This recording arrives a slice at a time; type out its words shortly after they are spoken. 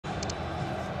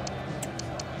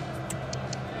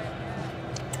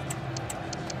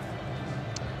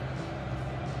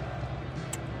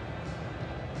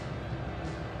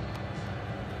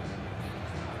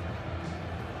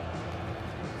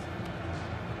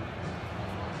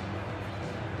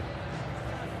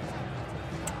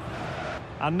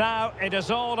And now it is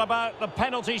all about the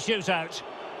penalty shootout.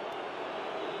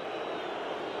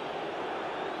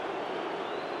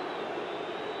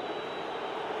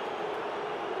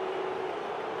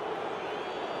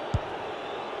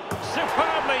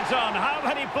 Superbly done. How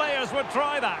many players would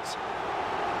try that?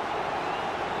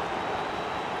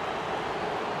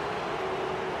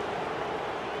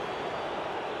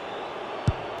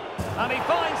 And he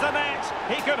finds the net.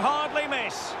 He could hardly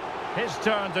miss. His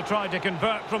turn to try to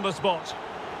convert from the spot.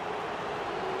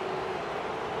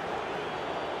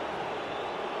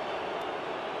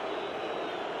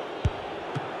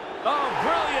 Oh,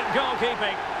 brilliant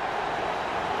goalkeeping.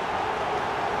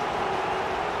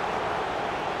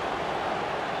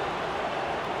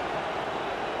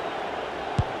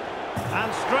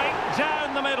 And straight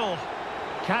down the middle.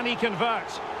 Can he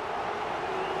convert?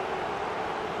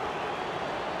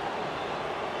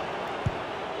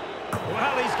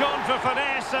 Well, he's gone for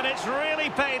finesse, and it's really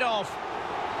paid off.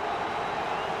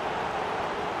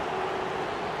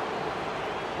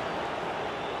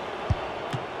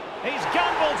 He's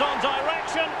gambled on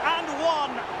direction and won.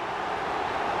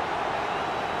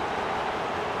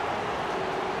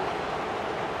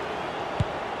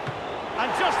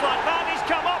 And just like that, he's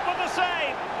come up with the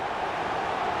save.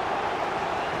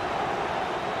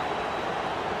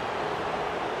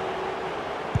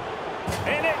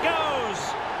 In it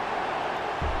goes.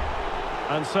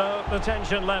 And so the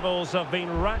tension levels have been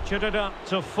ratcheted up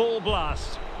to full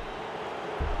blast.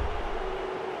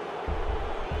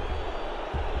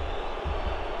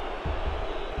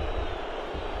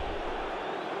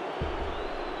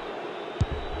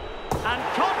 And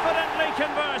confidently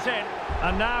converting.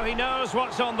 And now he knows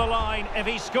what's on the line. If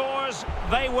he scores,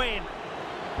 they win.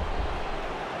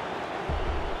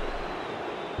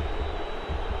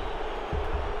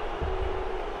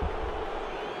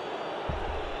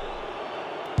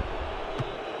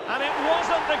 And it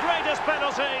wasn't the greatest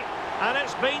penalty. And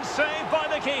it's been saved by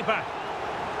the keeper.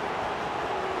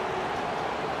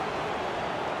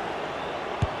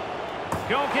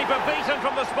 Goalkeeper beaten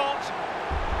from the spot.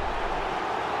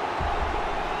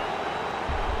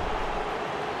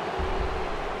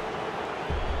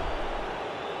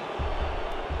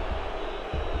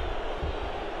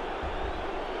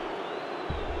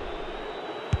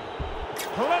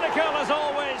 Clinical as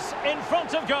always, in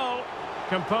front of goal.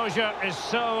 Composure is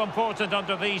so important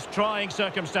under these trying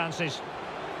circumstances.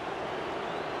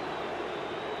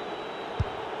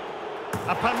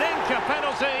 A Panenka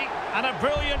penalty and a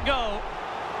brilliant goal.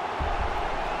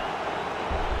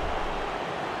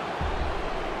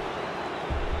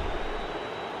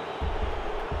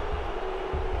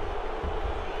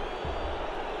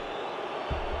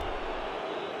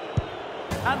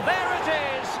 And there it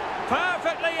is,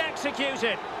 perfectly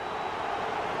executed.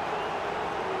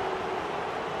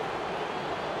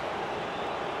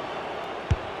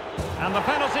 And the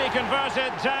penalty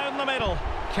converted down the middle.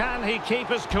 Can he keep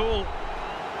his cool?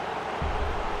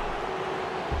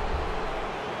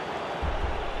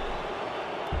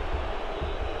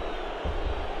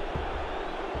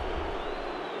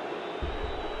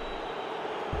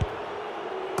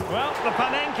 Well, the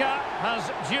Panenka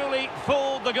has duly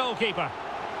fooled the goalkeeper.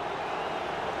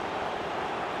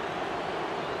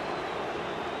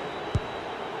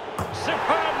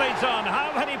 Superbly done.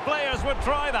 How many players would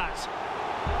try that?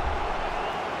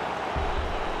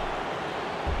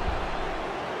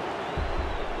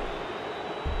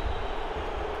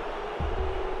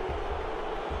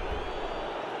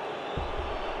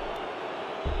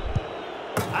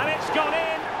 And it's gone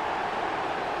in.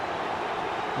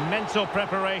 Mental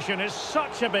preparation is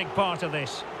such a big part of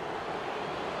this.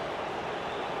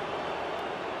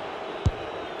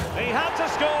 He had to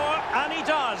score, and he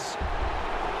does.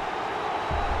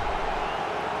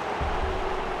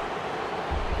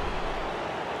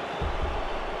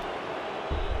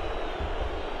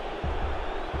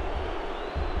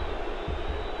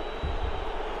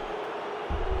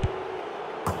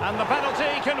 And the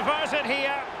penalty converted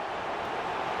here.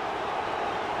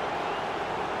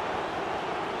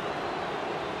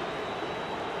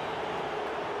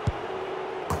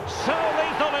 So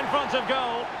lethal in front of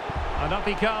goal. And up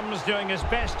he comes, doing his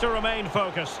best to remain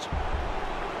focused.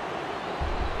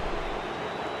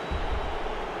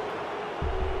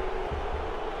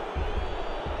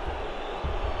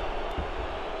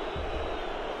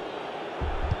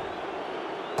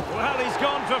 Well, he's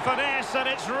gone for finesse, and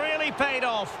it's really paid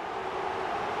off.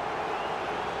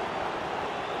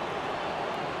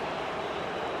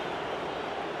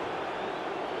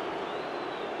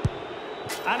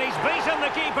 And he's beaten the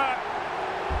keeper.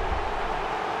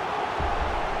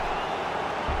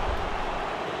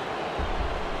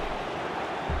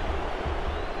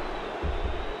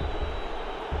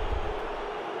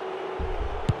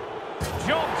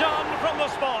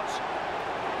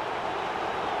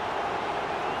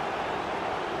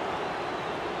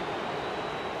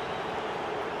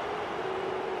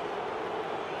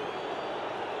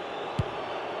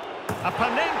 A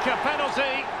Panenka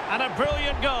penalty and a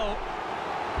brilliant goal.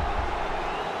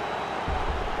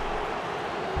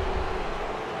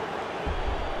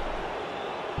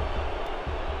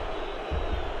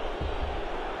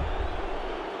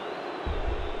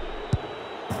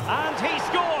 And he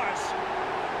scores!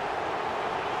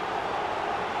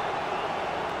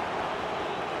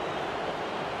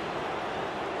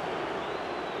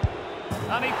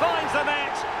 And he finds the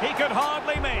net. He could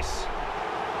hardly miss.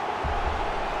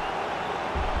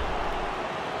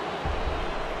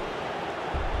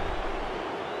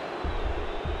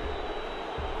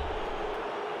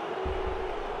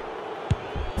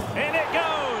 In it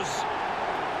goes!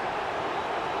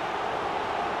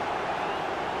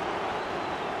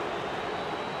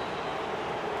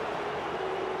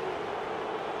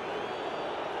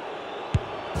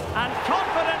 And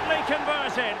confidently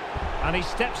converted. And he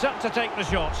steps up to take the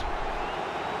shot.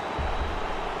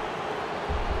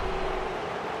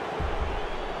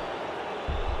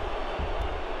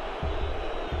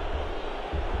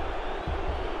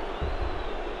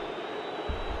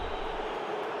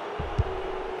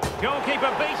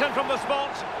 Goalkeeper beaten from the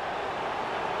spot.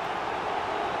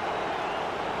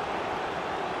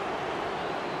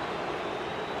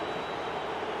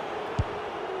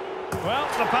 Well,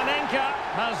 the Panenka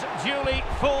has duly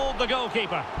fooled the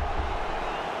goalkeeper.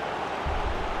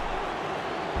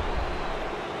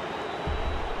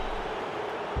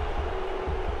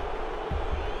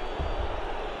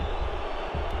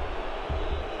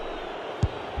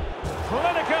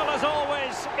 Clinical as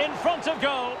always, in front of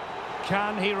goal.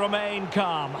 Can he remain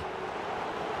calm?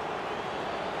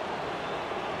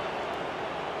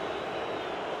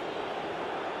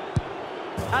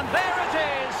 And there it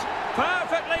is,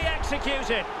 perfectly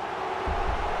executed.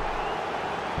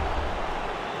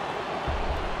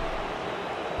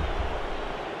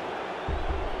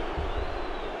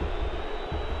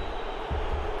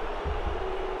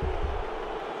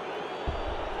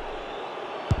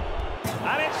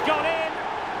 And it's gone in.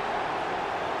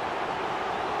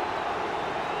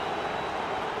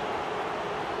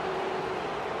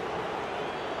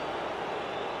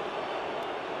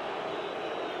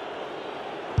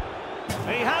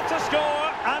 He had to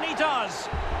score, and he does.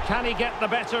 Can he get the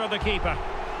better of the keeper?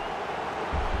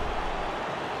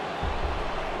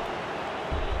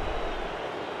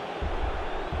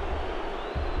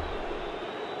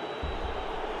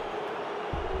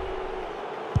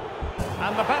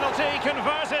 And the penalty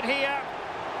converted here.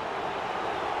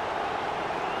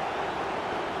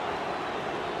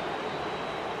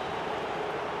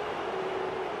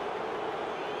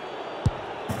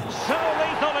 So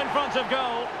lethal in front of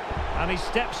goal. And he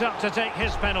steps up to take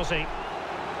his penalty.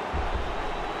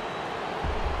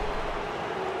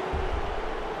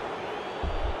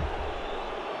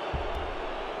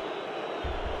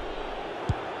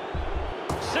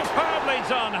 Superbly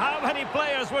done. How many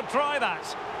players would try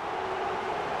that?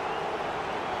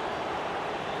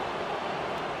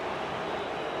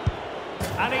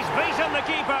 And he's beaten the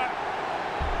keeper.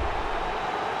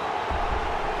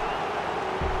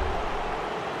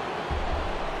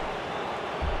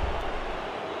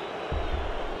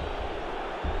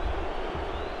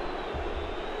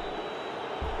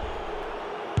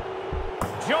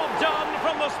 Job done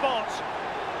from the spot.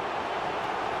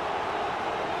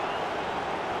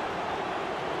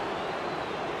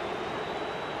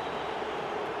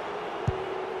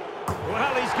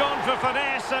 Well, he's gone for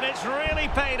finesse and it's really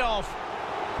paid off.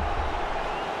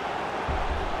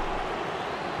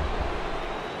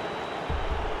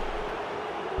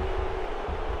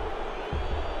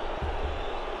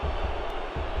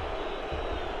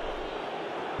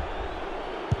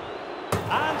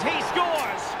 And he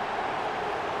scores.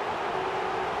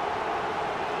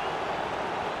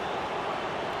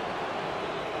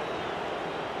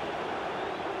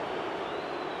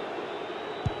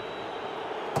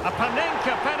 A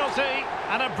Panenka penalty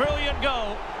and a brilliant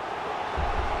goal.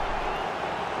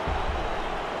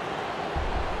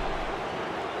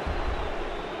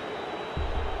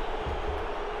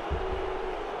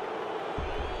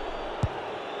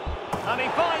 And he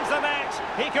finds the net.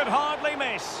 He could hardly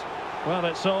miss. Well,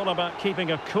 it's all about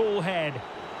keeping a cool head.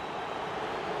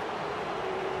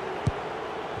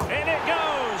 In it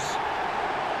goes.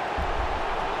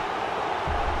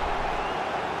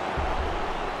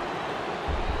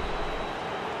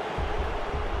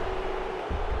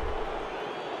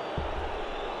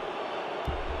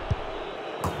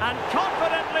 And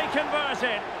confidently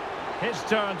converted. His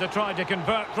turn to try to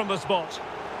convert from the spot.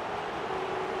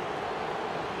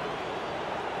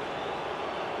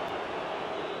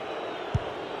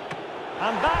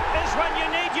 And that is when you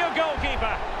need your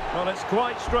goalkeeper. Well, it's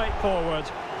quite straightforward.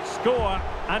 Score,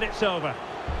 and it's over.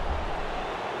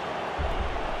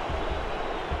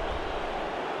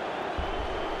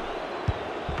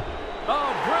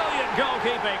 Oh, brilliant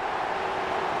goalkeeping.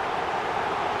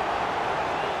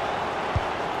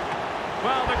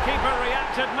 Well, the keeper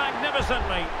reacted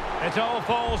magnificently. It all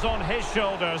falls on his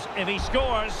shoulders. If he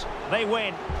scores, they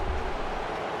win.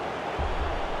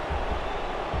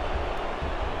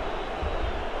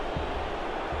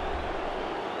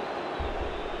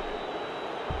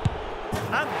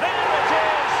 And there it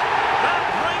is! That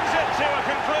brings it to a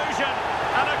conclusion.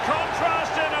 And a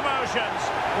contrast in emotions.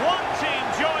 One team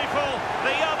joyful,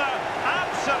 the other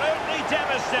absolutely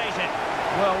devastated.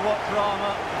 Well, what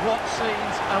drama, what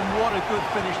scenes, and what a good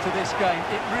finish to this game.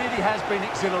 It really has been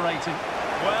exhilarating.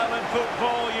 Well, in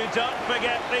football, you don't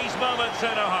forget these moments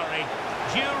in a hurry.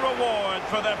 Due reward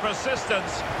for their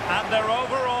persistence and their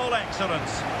overall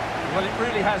excellence. Well, it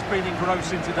really has been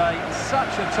engrossing today.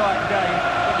 Such a tight game,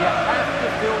 but you have to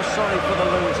feel sorry for the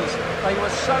losers. They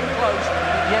were so close,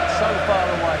 but yet so far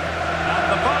away. And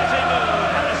the party mood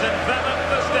has enveloped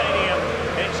the stadium.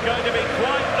 It's going to be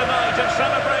quite the night of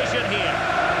celebration here.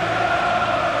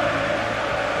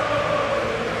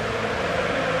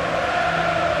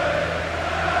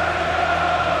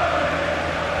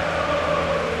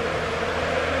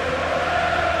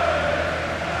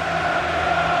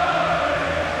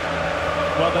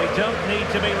 Well, they don't need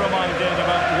to be reminded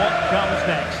about what comes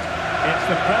next. It's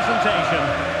the presentation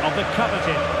of the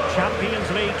coveted Champions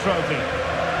League trophy.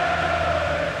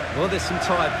 Well, there's some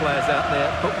tired players out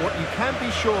there, but what you can be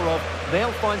sure of,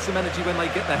 they'll find some energy when they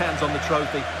get their hands on the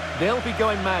trophy. They'll be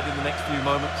going mad in the next few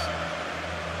moments.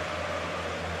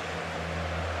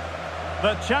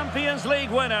 The Champions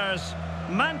League winners,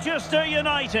 Manchester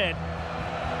United.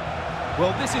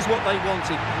 Well, this is what they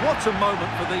wanted. What a moment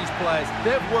for these players.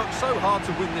 They've worked so hard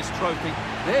to win this trophy.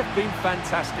 They've been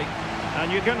fantastic.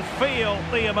 And you can feel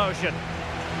the emotion.